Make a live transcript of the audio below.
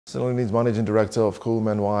Saloni's Managing Director of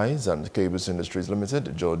Coleman Wires and Cables Industries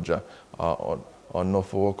Limited, George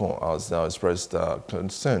Onofowokon, has now expressed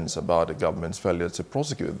concerns about the government's failure to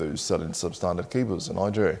prosecute those selling substandard cables in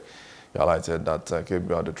Nigeria. He highlighted that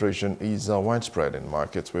cable arbitration is widespread in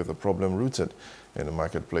markets with a problem rooted in the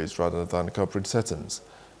marketplace rather than corporate settings.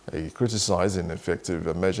 He criticized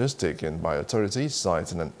ineffective measures taken by authorities,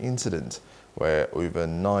 citing an incident where over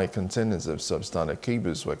 9 containers of substandard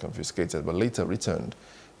cables were confiscated but later returned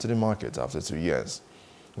to the market after 2 years.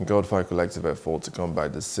 He called for a collective effort to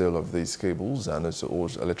combat the sale of these cables and also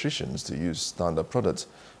urged electricians to use standard products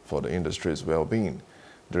for the industry's well-being.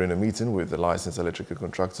 During a meeting with the Licensed Electrical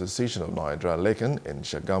Contractors Association of Nigeria, Lekan, in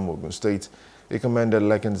Shagamu, Ogun State, he commended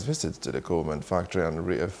Lekan's visit to the Coleman factory and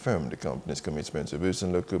reaffirmed the company's commitment to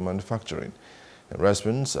boosting local manufacturing. In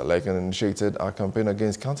response, Lekan initiated a campaign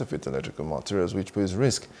against counterfeit electrical materials which pose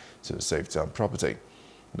risk to safety and property.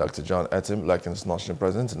 Dr. John Etim, Lekan's national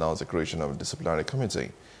president, announced the creation of a disciplinary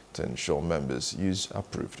committee to ensure members use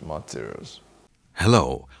approved materials.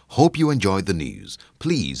 Hello, hope you enjoyed the news.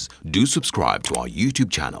 Please do subscribe to our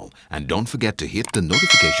YouTube channel and don't forget to hit the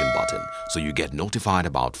notification button so you get notified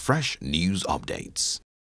about fresh news updates.